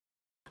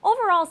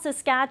Overall,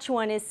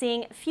 Saskatchewan is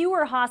seeing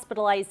fewer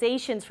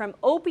hospitalizations from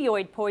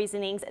opioid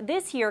poisonings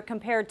this year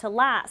compared to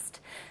last.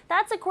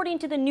 That's according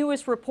to the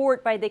newest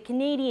report by the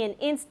Canadian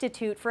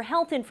Institute for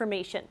Health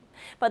Information.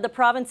 But the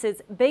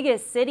province's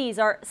biggest cities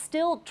are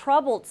still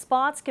troubled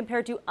spots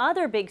compared to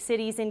other big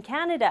cities in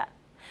Canada.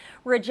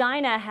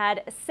 Regina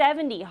had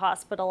 70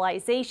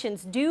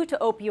 hospitalizations due to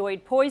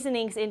opioid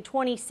poisonings in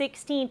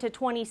 2016 to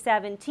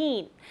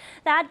 2017.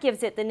 That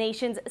gives it the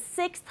nation's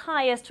sixth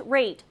highest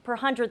rate per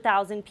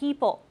 100,000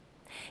 people.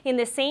 In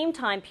the same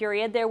time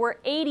period, there were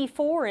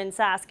 84 in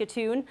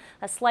Saskatoon,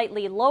 a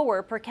slightly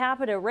lower per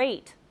capita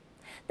rate.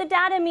 The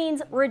data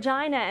means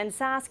Regina and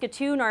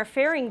Saskatoon are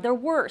faring the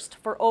worst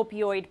for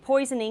opioid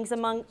poisonings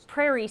among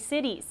Prairie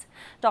cities.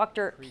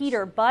 Dr.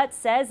 Peter Butt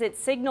says it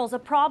signals a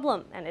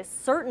problem and is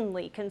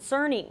certainly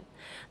concerning.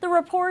 The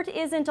report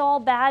isn't all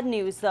bad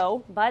news,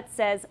 though. Butt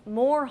says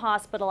more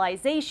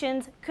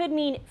hospitalizations could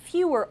mean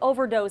fewer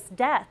overdose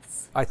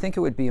deaths. I think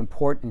it would be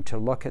important to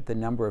look at the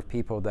number of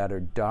people that are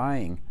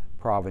dying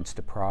province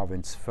to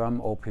province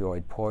from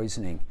opioid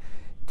poisoning,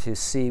 to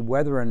see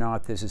whether or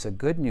not this is a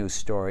good news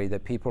story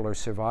that people are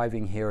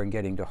surviving here and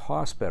getting to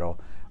hospital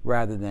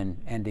rather than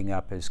ending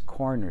up as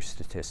coroner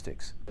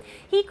statistics.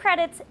 He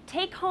credits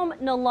take-home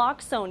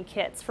naloxone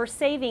kits for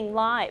saving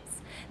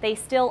lives. They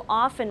still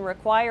often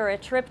require a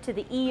trip to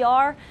the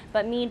ER,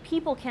 but mean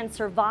people can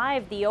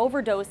survive the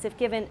overdose if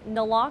given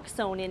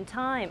naloxone in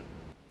time.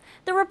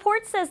 The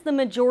report says the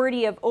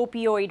majority of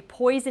opioid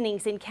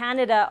poisonings in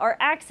Canada are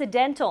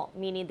accidental,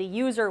 meaning the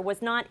user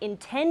was not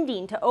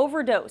intending to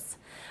overdose.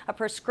 A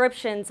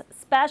prescriptions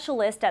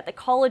specialist at the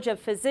College of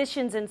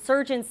Physicians and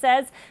Surgeons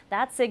says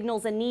that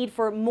signals a need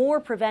for more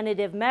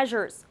preventative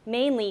measures,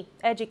 mainly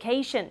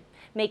education,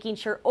 making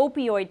sure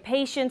opioid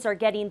patients are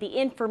getting the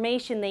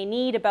information they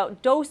need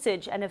about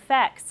dosage and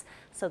effects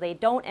so they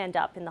don't end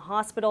up in the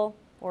hospital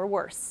or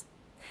worse.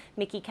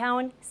 Mickey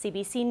Cowan,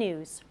 CBC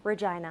News,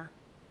 Regina.